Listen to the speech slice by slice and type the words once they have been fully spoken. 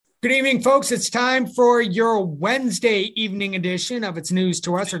Good evening, folks. It's time for your Wednesday evening edition of It's News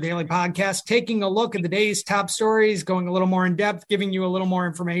to Us, our daily podcast, taking a look at the day's top stories, going a little more in depth, giving you a little more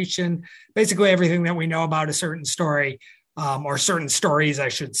information, basically everything that we know about a certain story, or certain stories, I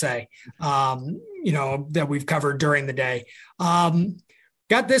should say, that we've covered during the day.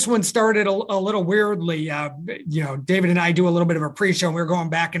 Got this one started a little weirdly. David and I do a little bit of a pre-show, and we're going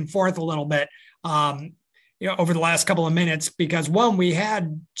back and forth a little bit. Over the last couple of minutes, because one, we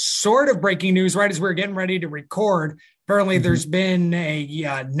had sort of breaking news right as we were getting ready to record. Apparently there's been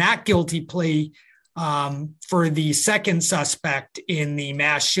a not guilty plea for the second suspect in the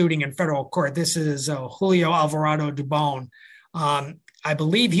mass shooting in federal court. This is Julio Alvarado Dubon. I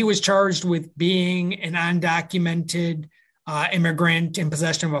believe he was charged with being an undocumented immigrant in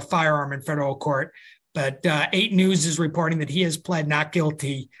possession of a firearm in federal court. But 8 News is reporting that he has pled not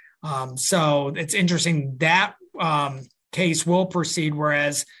guilty. So it's interesting that case will proceed,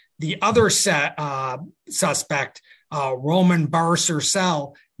 whereas the other suspect, Roman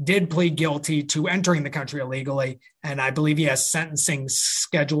Barcercel, did plead guilty to entering the country illegally, and I believe he has sentencing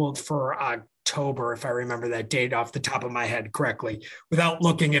scheduled for October, if I remember that date off the top of my head correctly. Without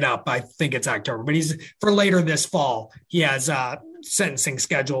looking it up, I think it's October, but he's for later this fall. He has sentencing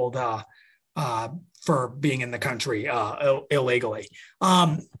scheduled for being in the country illegally.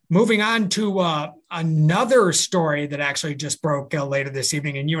 Moving on to another story that actually just broke later this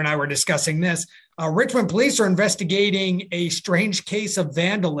evening, and you and I were discussing this. Richmond Police are investigating a strange case of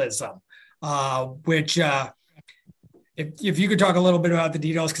vandalism, which, if you could talk a little bit about the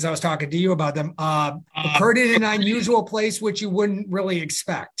details, because I was talking to you about them, occurred in an unusual place, which you wouldn't really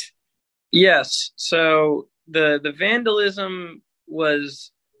expect. Yes. So the vandalism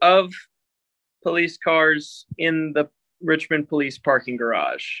was of police cars in the Richmond Police parking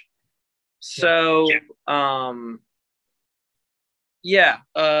garage. So, an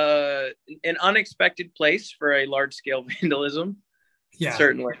unexpected place for a large scale vandalism. Yeah,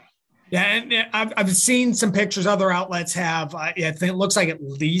 certainly. Yeah. And I've seen some pictures other outlets have, I think it looks like at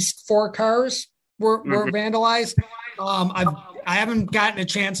least 4 cars were vandalized. I haven't gotten a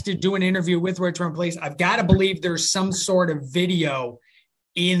chance to do an interview with Richmond Police. I've got to believe there's some sort of video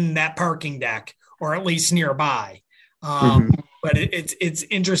in that parking deck, or at least nearby. But it's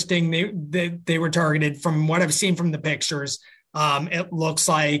interesting. They were targeted. From what I've seen from the pictures, it looks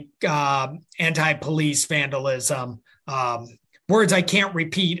like anti-police vandalism. Words I can't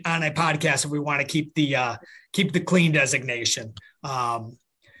repeat on a podcast if we want to keep the clean designation.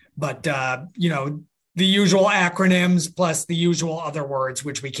 But the usual acronyms plus the usual other words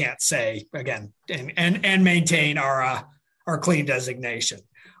which we can't say again, and maintain our clean designation.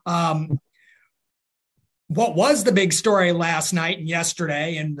 What was the big story last night and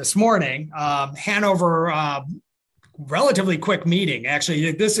yesterday and this morning? Hanover, relatively quick meeting.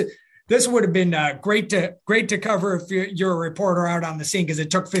 Actually, this would have been great to cover if you're a reporter out on the scene, because it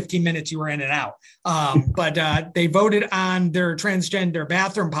took 15 minutes. You were in and out. But they voted on their transgender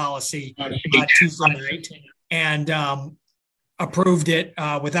bathroom policy Tuesday night and approved it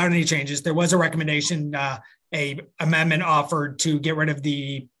without any changes. There was a recommendation, a amendment offered to get rid of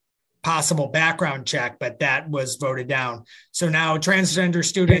the possible background check, but that was voted down. So now transgender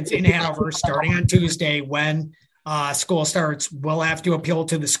students in Hanover, starting on Tuesday when school starts, will have to appeal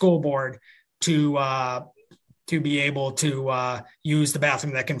to the school board to be able to use the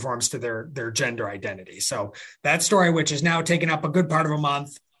bathroom that conforms to their gender identity. So that story, which is now taken up a good part of a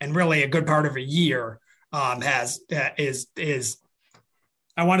month and really a good part of a year, is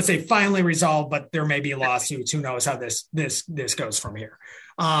I want to say finally resolved, but there may be lawsuits. Who knows how this goes from here.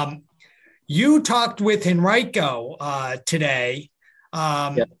 You talked with Henrico today,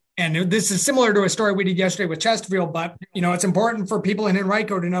 and this is similar to a story we did yesterday with Chesterfield, but it's important for people in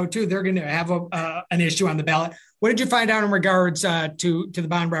Henrico to know too. They're going to have an issue on the ballot. What did you find out in regards to the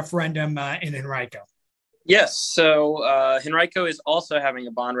bond referendum in Henrico? Yes, so Henrico is also having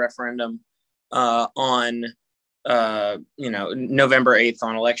a bond referendum on November 8th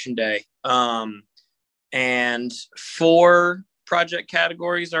on Election Day, and 4 project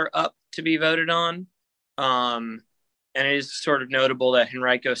categories are up to be voted on. And it is sort of notable that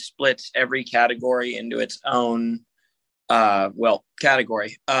Henrico splits every category into its own,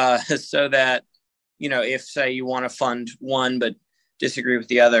 category. So that, if say you want to fund one, but disagree with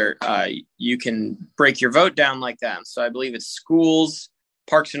the other, you can break your vote down like that. So I believe it's schools,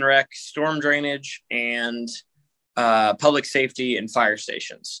 parks and rec, storm drainage, and public safety and fire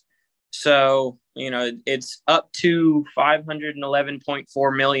stations. So, it's up to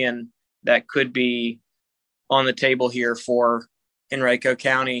 $511.4 million that could be on the table here for Henrico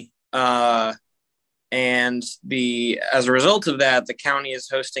County. And as a result of that, the county is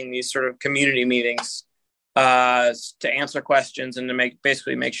hosting these sort of community meetings to answer questions and to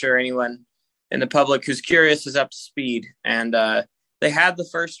basically make sure anyone in the public who's curious is up to speed. And they had the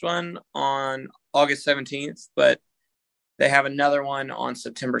first one on August 17th, but they have another one on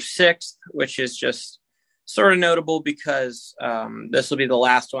September 6th, which is just sort of notable because this will be the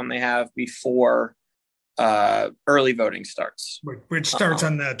last one they have before early voting starts. Which starts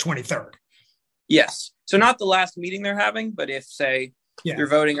on the 23rd. Yes. So not the last meeting they're having, but if, say, you're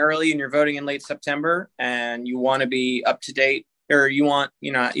voting early and you're voting in late September and you want to be up to date, or you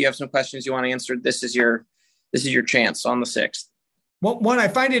have some questions you want answered, this is your chance on the 6th. Well, one, I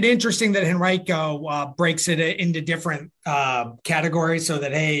find it interesting that Henrico breaks it into different categories so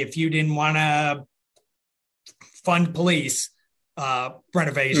that, hey, if you didn't want to fund police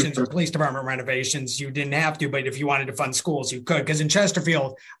renovations or police department renovations, you didn't have to. But if you wanted to fund schools, you could. Because in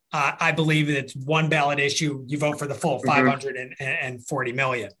Chesterfield, I believe it's one ballot issue. You vote for the full $540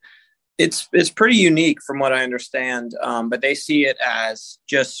 million. It's pretty unique from what I understand, but they see it as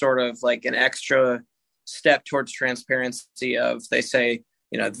just sort of like an extra step towards transparency of, they say,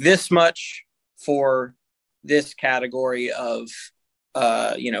 this much for this category of,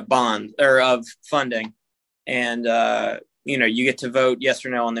 bond or of funding. And, you get to vote yes or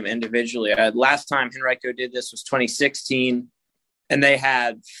no on them individually. Last time Henrico did this was 2016, and they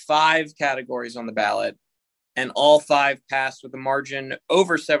had 5 categories on the ballot, and all 5 passed with a margin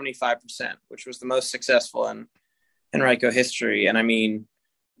over 75%, which was the most successful in Henrico history. And I mean,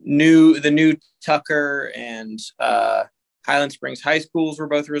 the new Tucker and Highland Springs High Schools were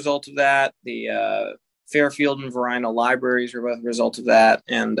both a result of that. The Fairfield and Varina libraries were both a result of that.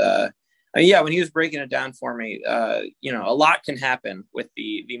 And when he was breaking it down for me, a lot can happen with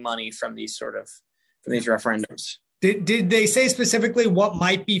the money from these referendums. Did they say specifically what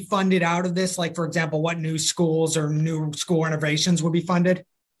might be funded out of this? Like, for example, what new schools or new school renovations would be funded?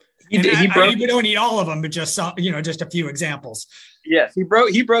 We don't need all of them, but just just a few examples. Yes, he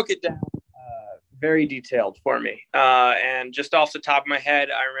broke it down very detailed for me. And just off the top of my head,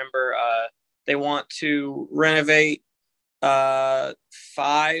 I remember they want to renovate 5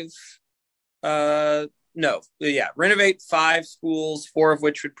 schools, 4 of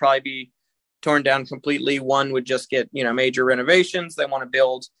which would probably be torn down completely. One would just get, major renovations. They want to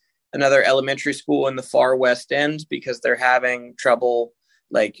build another elementary school in the far west end because they're having trouble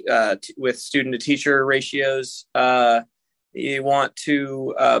with student to teacher ratios. You want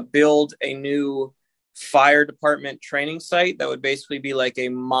to build a new fire department training site that would basically be like a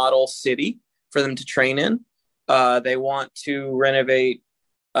model city for them to train in. They want to renovate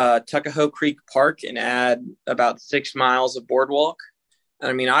Tuckahoe Creek Park and add about 6 miles of boardwalk.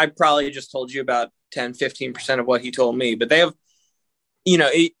 I mean, I probably just told you about 10-15% of what he told me, but they have,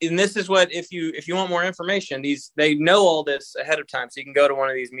 and this is what, if you want more information, they know all this ahead of time. So you can go to one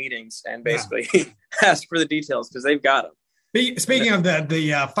of these meetings and basically ask for the details because they've got them. Speaking of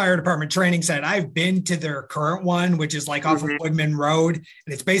the fire department training site, I've been to their current one, which is like off of Woodman Road, and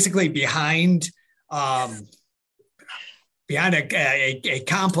it's basically behind a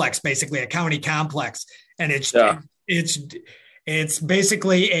complex, basically a county complex, and it's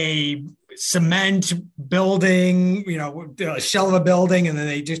basically a cement building, a shell of a building, and then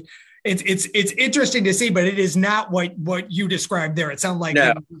they just it's interesting to see, but it is not what you described there. It sounds like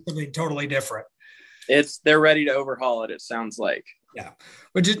something totally different. They're ready to overhaul it. It sounds like,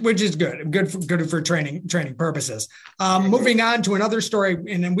 which is good for training purposes. Moving on to another story,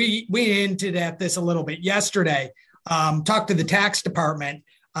 and then we hinted at this a little bit yesterday. Talked to the tax department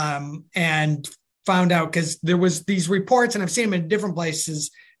and found out, because there was these reports, and I've seen them in different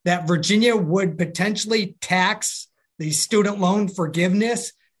places, that Virginia would potentially tax the student loan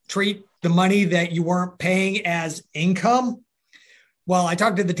forgiveness, treat the money that you weren't paying as income. Well, I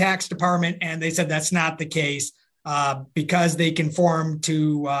talked to the tax department and they said that's not the case because they conform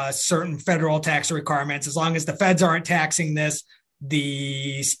to certain federal tax requirements. As long as the feds aren't taxing this,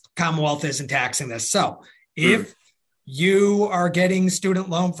 the Commonwealth isn't taxing this. So if you are getting student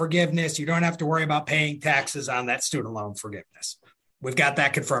loan forgiveness, you don't have to worry about paying taxes on that student loan forgiveness. We've got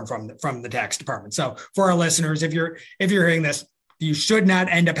that confirmed from the tax department. So for our listeners, if you're hearing this, you should not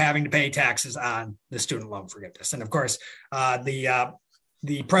end up having to pay taxes on the student loan forgiveness. And of course, the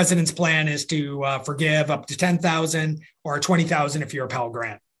president's plan is to forgive up to $10,000 or $20,000 if you're a Pell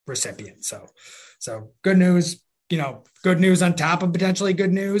Grant recipient. So good news, good news on top of potentially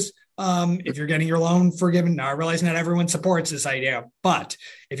good news. If you're getting your loan forgiven, now I realize not everyone supports this idea, but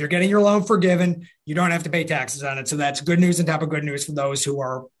if you're getting your loan forgiven, you don't have to pay taxes on it. So that's good news on top of good news for those who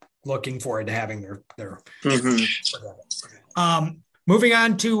are looking forward to having their Moving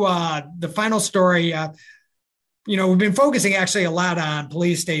on to the final story. We've been focusing actually a lot on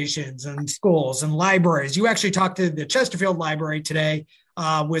police stations and schools and libraries. You actually talked to the Chesterfield Library today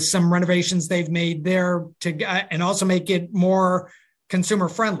with some renovations they've made there and also make it more consumer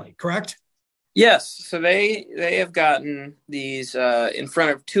friendly, correct? Yes. So they have gotten these in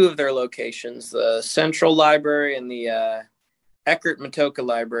front of two of their locations, the Central Library and the Eckert-Matoka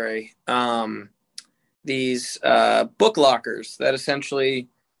Library. These book lockers that essentially,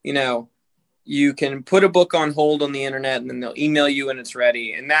 you can put a book on hold on the internet and then they'll email you when it's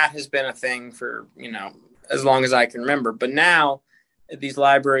ready. And that has been a thing for, as long as I can remember. But now these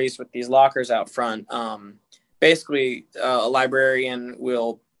libraries with these lockers out front, basically a librarian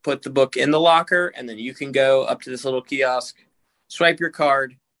will put the book in the locker and then you can go up to this little kiosk, swipe your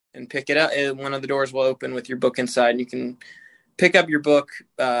card and pick it up. And one of the doors will open with your book inside and you can pick up your book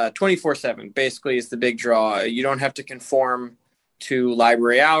 24/7, basically is the big draw. You don't have to conform to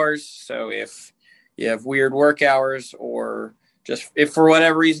library hours. So if you have weird work hours or just if for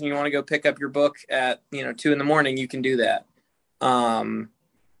whatever reason you want to go pick up your book at 2 a.m, you can do that.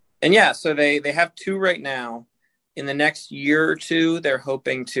 So they have two right now. In the next year or two, they're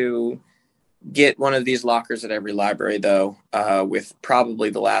hoping to get one of these lockers at every library, though, with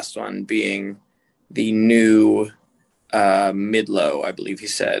probably the last one being the new Midlow, I believe he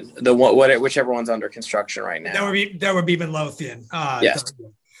said. Whichever one's under construction right now. That would be Midlothian. Yes.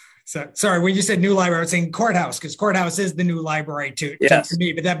 So sorry, when you said new library, I was saying courthouse because courthouse is the new library to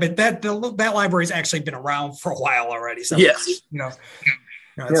me. But that library's actually been around for a while already. So yes,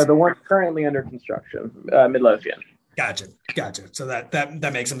 the one currently under construction, Midlothian. Gotcha. So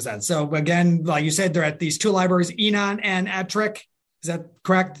that makes some sense. So again, like you said, they're at these two libraries, Enon and Ettrick. Is that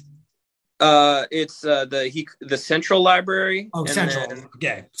correct? It's the Central Library. Oh, Central.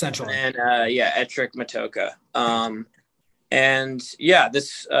 Central. And Ettrick-Matoka.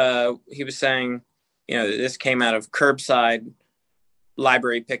 This he was saying, this came out of curbside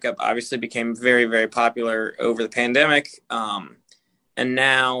library pickup. Obviously, became very, very popular over the pandemic. And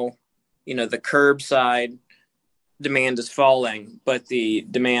now, the curbside demand is falling, but the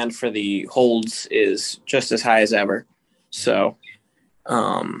demand for the holds is just as high as ever. So.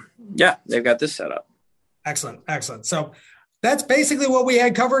 They've got this set up. Excellent. So that's basically what we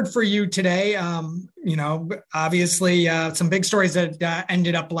had covered for you today. Obviously some big stories that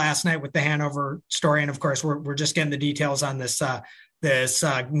ended up last night with the Hanover story. And of course, we're just getting the details on this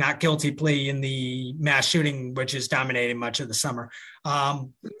not guilty plea in the mass shooting, which is dominating much of the summer.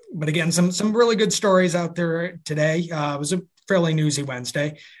 But again, some really good stories out there today. It was a fairly newsy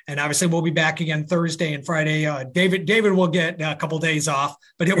Wednesday. And obviously we'll be back again Thursday and Friday. David will get a couple days off,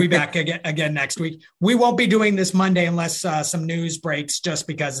 but he'll be back again next week. We won't be doing this Monday unless some news breaks, just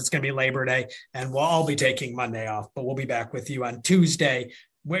because it's going to be Labor Day and we'll all be taking Monday off, but we'll be back with you on Tuesday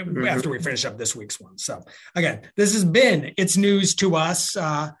after we finish up this week's one. So again, this has been It's News to Us,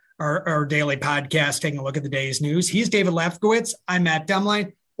 our daily podcast, taking a look at the day's news. He's David Lefkowitz. I'm Matt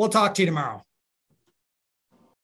Dumline. We'll talk to you tomorrow.